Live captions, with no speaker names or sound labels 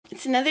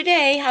It's another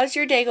day. How's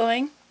your day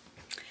going?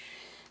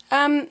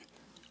 I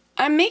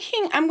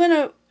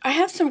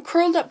have some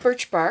curled up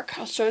birch bark.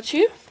 I'll show it to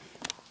you.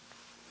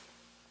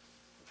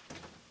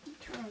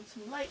 Turn on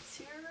some lights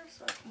here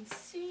so I can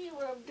see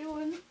what I'm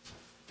doing.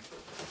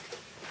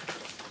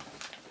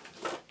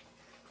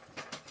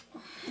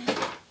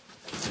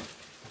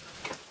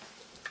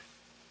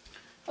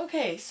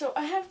 Okay, so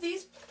I have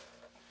these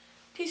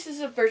pieces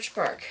of birch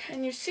bark,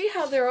 and you see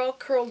how they're all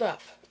curled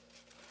up.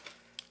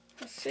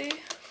 Let's see.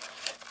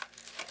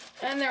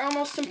 And they're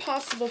almost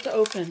impossible to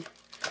open.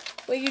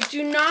 Well, you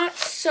do not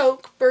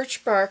soak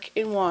birch bark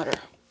in water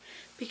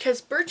because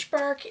birch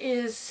bark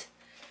is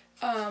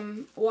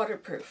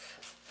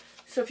waterproof.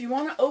 So if you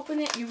want to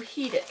open it, you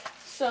heat it.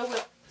 So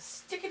we'll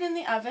stick it in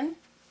the oven.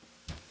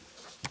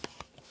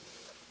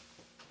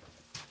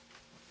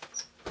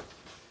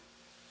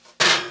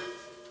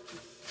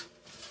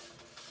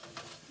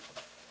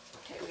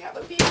 Okay, we have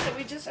a piece that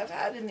we just have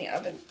had in the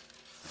oven.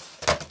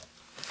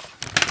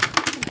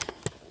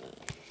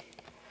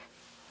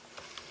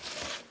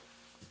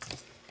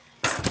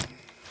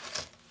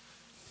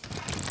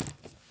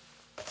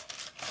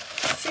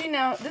 See,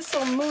 now this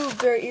will move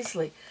very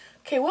easily.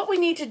 Okay, what we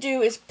need to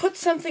do is put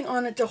something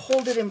on it to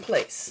hold it in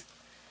place.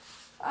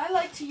 I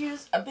like to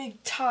use a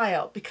big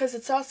tile because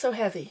it's also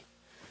heavy.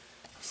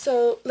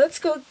 So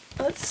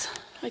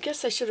I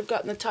guess I should have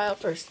gotten the tile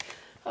first.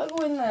 I'll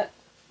go in the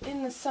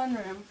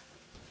sunroom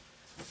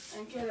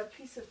and get a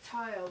piece of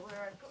tile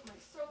where I put my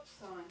soaps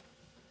on.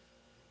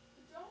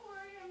 But don't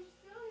worry, I'm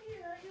still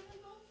here. You can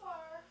go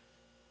far.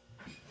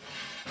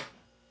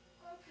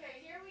 Okay,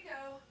 here we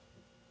go.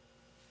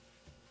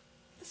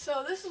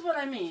 So this is what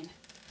I mean.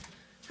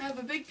 I have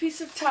a big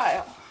piece of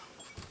tile,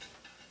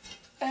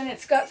 and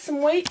it's got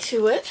some weight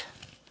to it,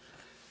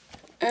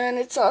 and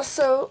it's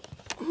also,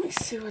 let me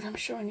see what I'm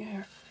showing you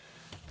here.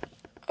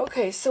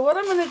 Okay, so what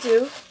I'm going to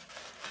do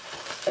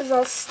is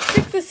I'll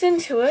stick this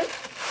into it.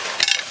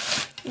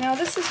 Now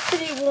this is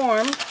pretty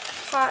warm.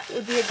 Hot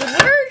would be a good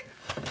word.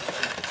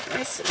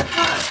 Nice and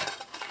hot.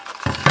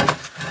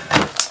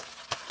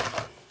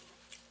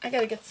 I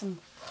gotta get some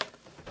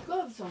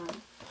gloves on.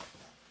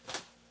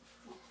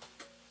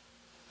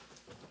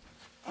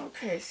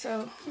 Okay,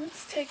 so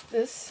let's take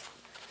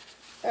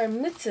our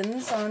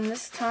mittens on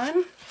this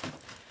time,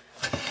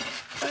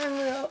 and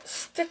we'll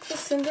stick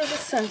this into the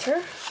center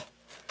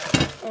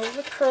of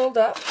the curled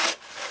up,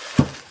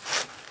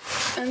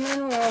 and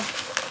then we'll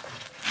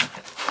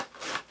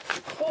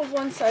hold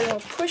one side and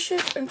we'll push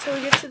it until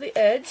we get to the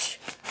edge.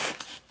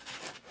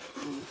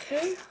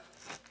 Okay.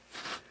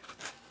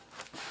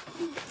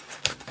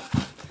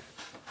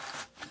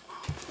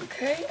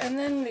 Okay, and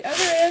then the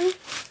other end,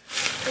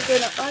 we're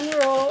going to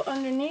unroll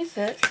underneath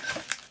it.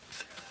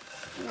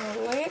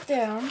 We'll lay it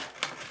down.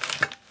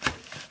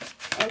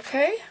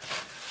 Okay.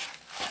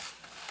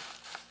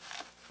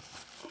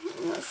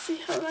 Let's see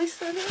how nice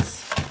that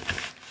is.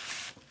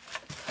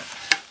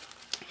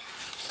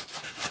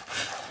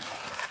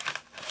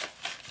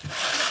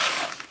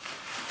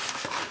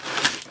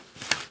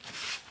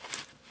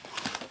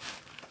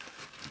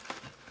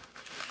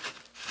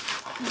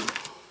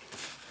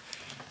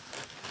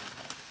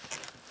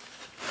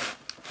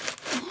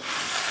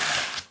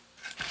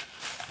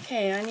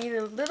 Okay, I need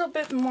a little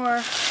bit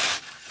more,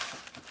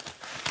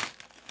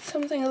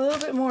 something a little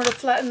bit more to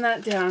flatten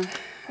that down.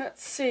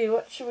 Let's see,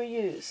 what should we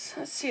use?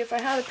 Let's see, if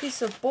I had a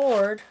piece of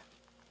board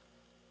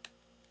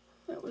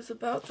that was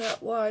about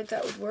that wide,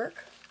 that would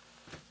work.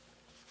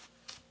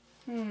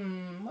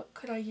 What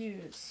could I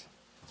use?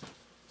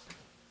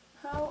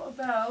 How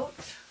about,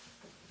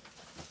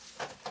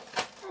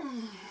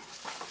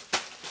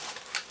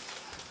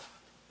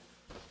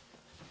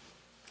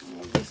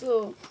 these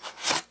little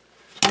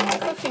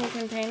cooking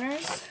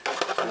containers.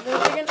 Are they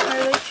big?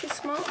 Are they too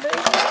small? Big?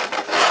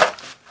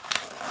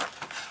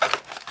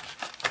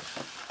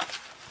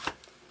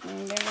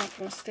 They're not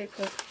going to stay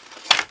put.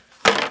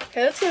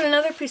 Okay, let's get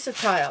another piece of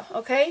tile,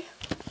 okay?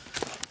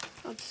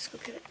 I'll just go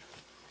get it.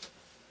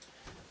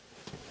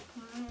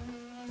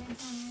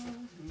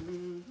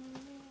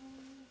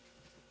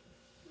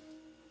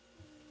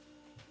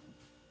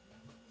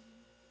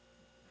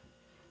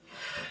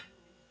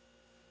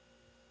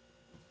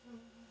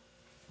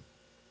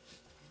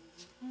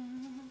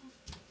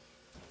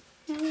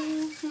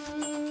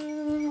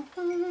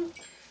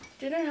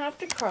 Didn't have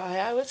to cry.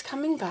 I was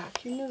coming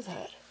back. You knew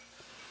that.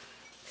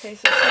 Okay,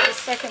 so take a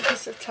second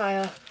piece of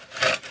tile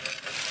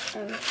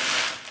and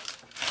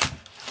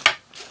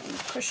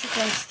push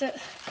against it.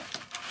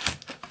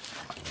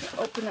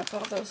 Open up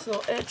all those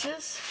little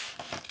edges.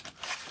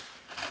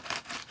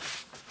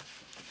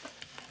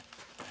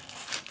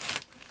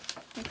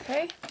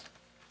 Okay.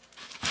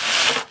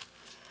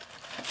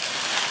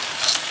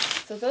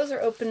 So those are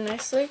open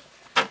nicely.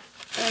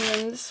 And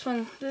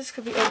then this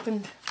could be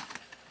opened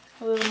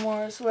a little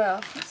more as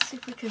well. Let's see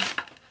if we can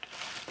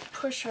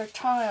push our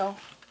tile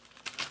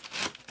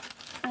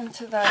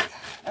into that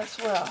as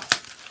well.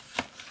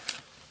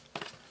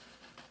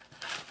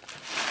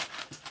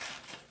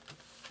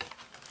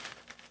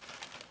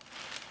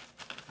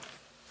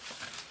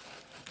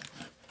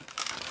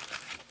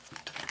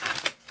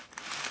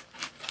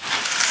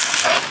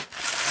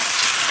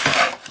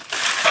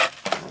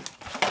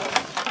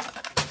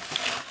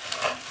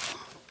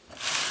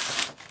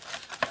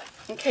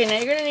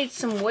 need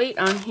some weight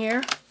on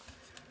here.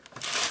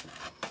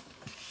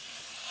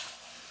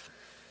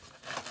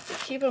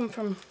 Keep them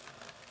from,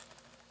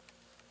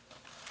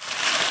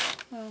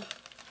 well,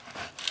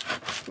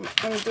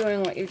 I'm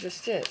doing what you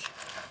just did.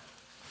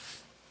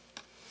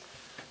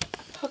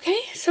 Okay,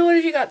 so what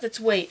have you got that's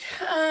weight?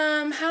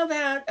 How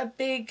about a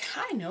big,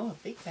 I know, a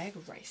big bag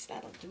of rice.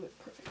 That'll do it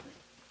perfectly.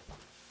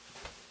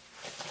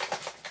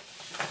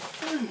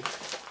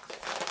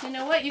 You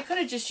know what? You could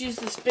have just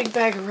used this big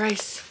bag of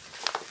rice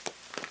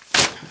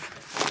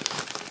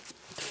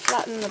to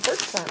flatten the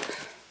birch bark.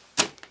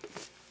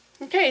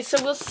 Okay,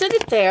 so we'll sit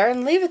it there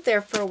and leave it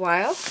there for a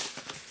while.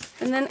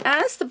 And then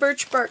as the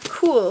birch bark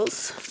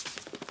cools,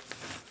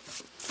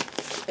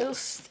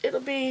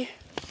 it'll be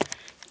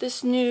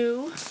this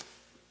new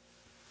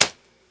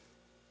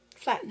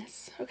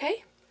flatness,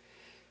 okay?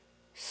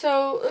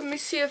 So let me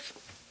see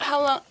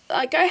how long,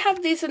 like I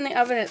have these in the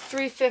oven at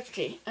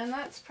 350, and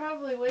that's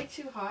probably way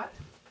too hot.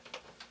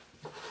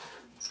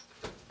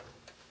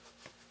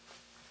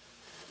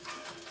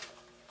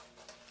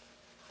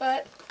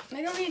 But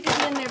they don't need to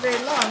be in there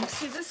very long.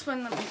 See this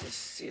one, let me just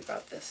see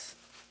about this.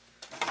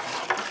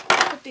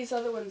 Put these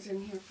other ones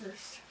in here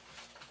first.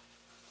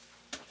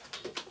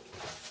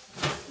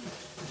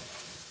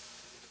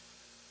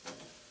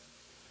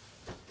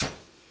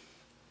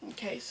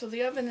 Okay, so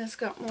the oven has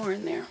got more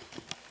in there.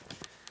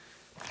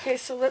 Okay,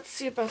 so let's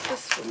see about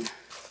this one.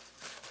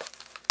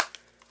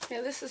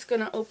 Yeah, this is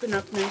going to open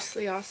up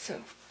nicely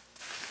also.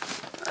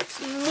 Let's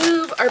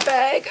move our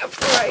bag of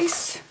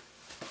rice.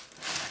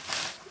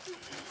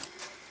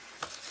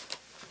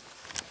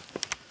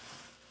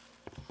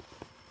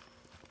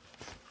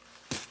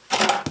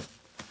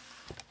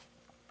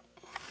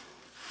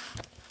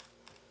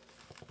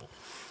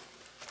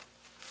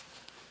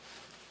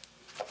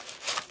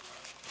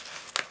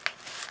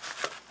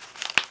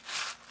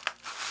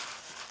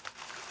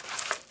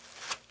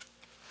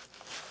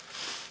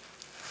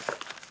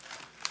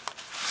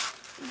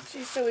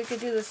 So we could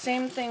do the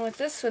same thing with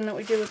this one that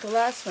we did with the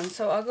last one.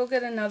 So I'll go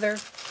get another.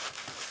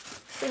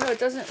 See how it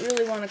doesn't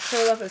really want to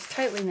curl up as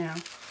tightly now.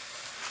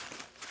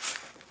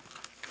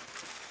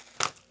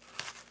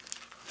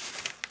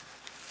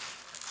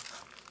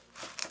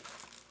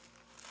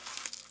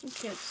 You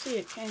can't see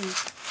it, can you?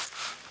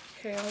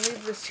 Okay, I'll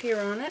leave this here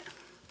on it.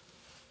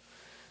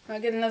 I'll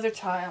get another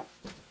tile.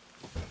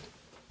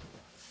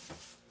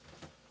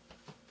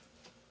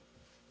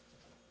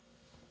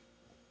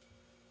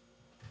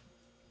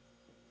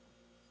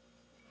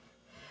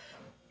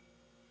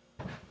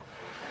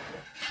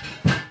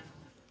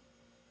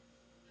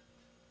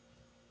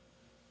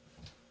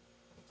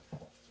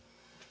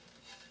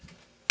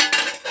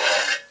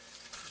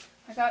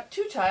 I got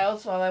 2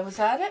 tiles while I was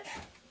at it.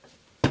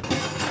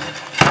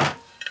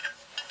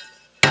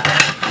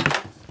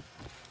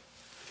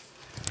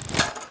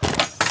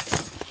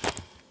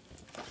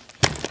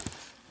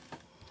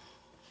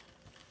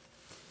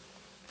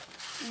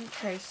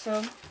 Okay,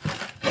 so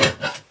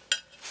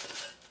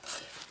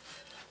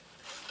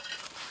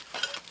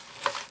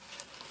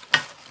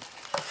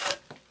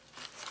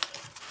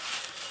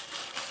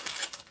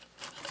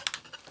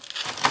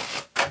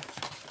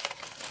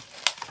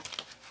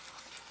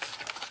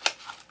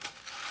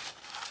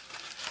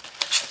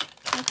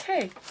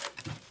okay.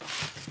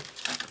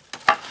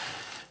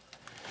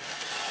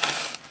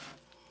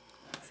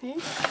 See?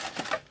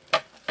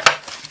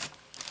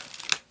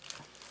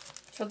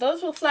 So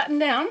those will flatten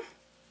down.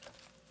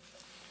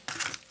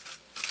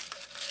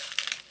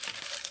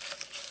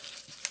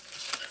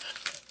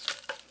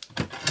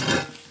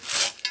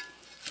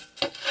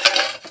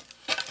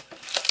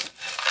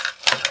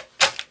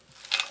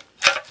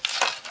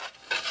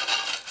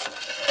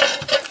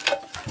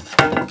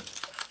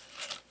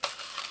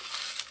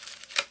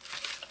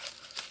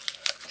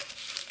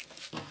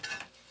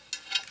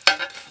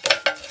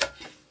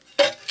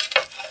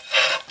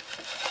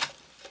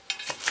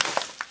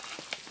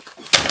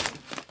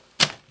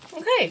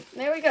 Okay,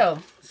 there we go.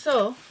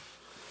 So,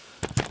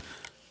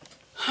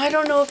 I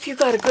don't know if you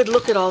got a good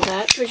look at all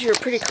that because you're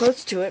pretty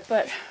close to it,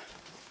 but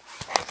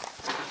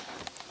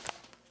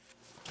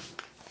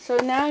so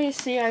now you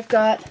see I've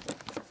got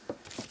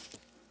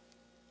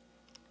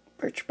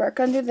birch bark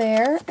under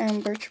there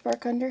and birch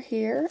bark under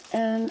here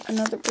and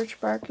another birch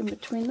bark in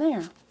between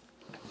there.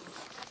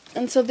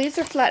 And so these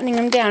are flattening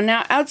them down.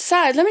 Now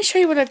outside, let me show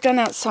you what I've done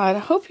outside. I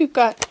hope you've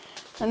got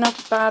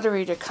enough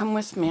battery to come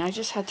with me. I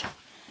just had to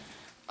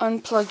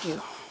unplug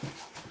you.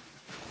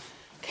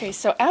 Okay,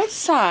 so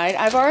outside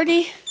I've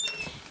already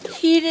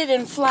heated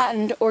and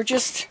flattened or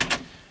just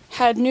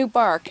had new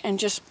bark and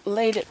just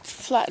laid it,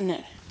 flatten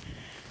it.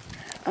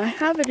 I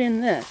have it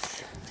in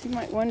this. You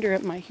might wonder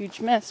at my huge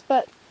mess,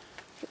 but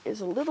there is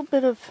a little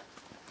bit of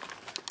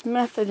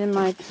method in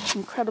my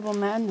incredible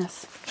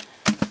madness.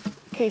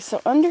 Okay,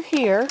 so under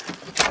here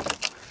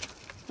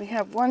we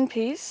have one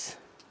piece.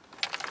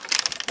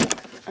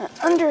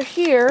 Under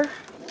here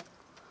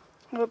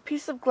we have a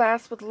piece of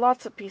glass with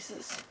lots of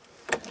pieces.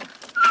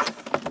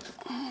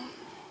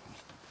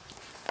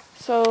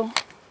 So,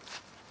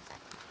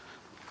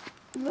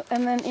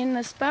 and then in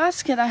this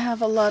basket I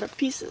have a lot of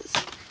pieces.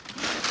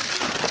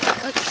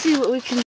 Let's see what we can